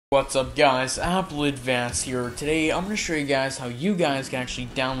What's up guys, Apple Advanced here. Today I'm going to show you guys how you guys can actually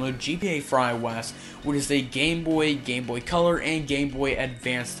download GBA4iOS, which is a Game Boy, Game Boy Color, and Game Boy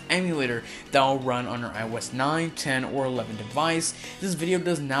Advanced emulator that will run on your iOS 9, 10, or 11 device. This video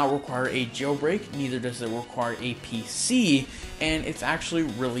does not require a jailbreak, neither does it require a PC, and it's actually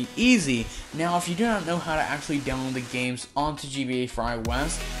really easy. Now if you do not know how to actually download the games onto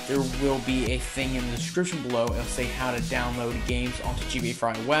GBA4iOS, there will be a thing in the description below. It'll say how to download games onto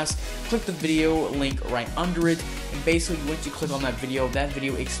GBA4iOS. Click the video link right under it, and basically once you click on that video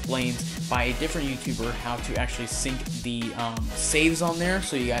explains by a different YouTuber how to actually sync the saves on there,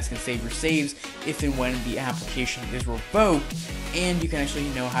 so you guys can save your saves if and when the application is revoked, and you can actually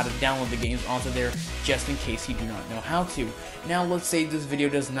know how to download the games onto there just in case you do not know how to. Now let's say this video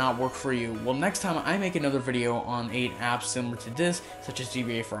does not work for you. Well, next time I make another video on an app similar to this, such as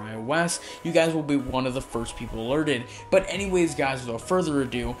GBA4iOS, you guys will be one of the first people alerted. But anyways guys, without further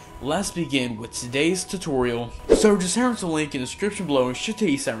ado, let's begin with today's tutorial. So just head to the link in the description below. It should take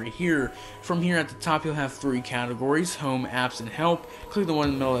you to right here. From here at the top you'll have three categories: home, apps, and help. Click the one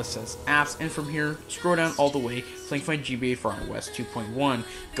in the middle that says apps, and from here scroll down all the way so you can find GBA4iOS 2.1.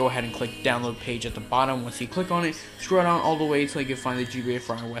 Go ahead and click download page at the bottom. Once you click on it, scroll down all the way until you can find the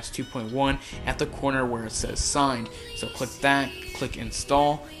GBA4iOS 2.1 at the corner where it says signed. So click that, click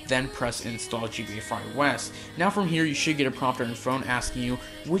install, then press install GBA4iOS. Now from here you should get a prompt on your phone asking you,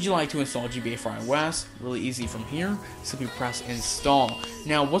 would you like to install GBA4iOS? Really easy from here, simply press install.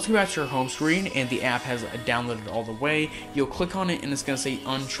 Now once you go back to your home screen and the app has downloaded all the way, you'll click on it and it's going to say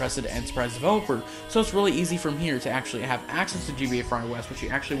untrusted enterprise developer. So it's really easy from here to actually have access to GBA4iOS. What you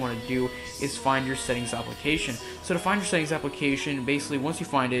actually want to do is find your settings application. So to find your settings application, basically once you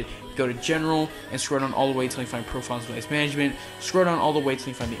find it, go to general and scroll down all the way until you find profiles and device management. Scroll down all the way until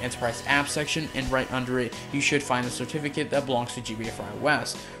you find the enterprise app section, and right under it you should find the certificate that belongs to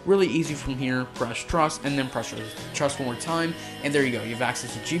GBA4iOS. Really easy from here. Press trust and then press trust one more time, and there you go. You have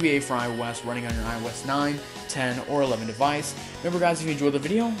access to GBA4iOS running on your iOS 9, 10, or 11 device. Remember guys, if you enjoyed the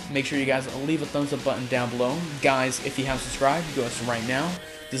video, make sure you guys leave a thumbs up button down below. Guys, if you haven't subscribed, go to right now.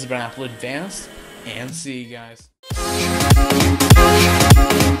 This has been Apple Advanced, and see you guys.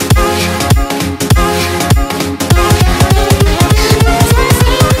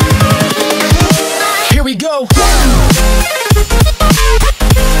 Here we go.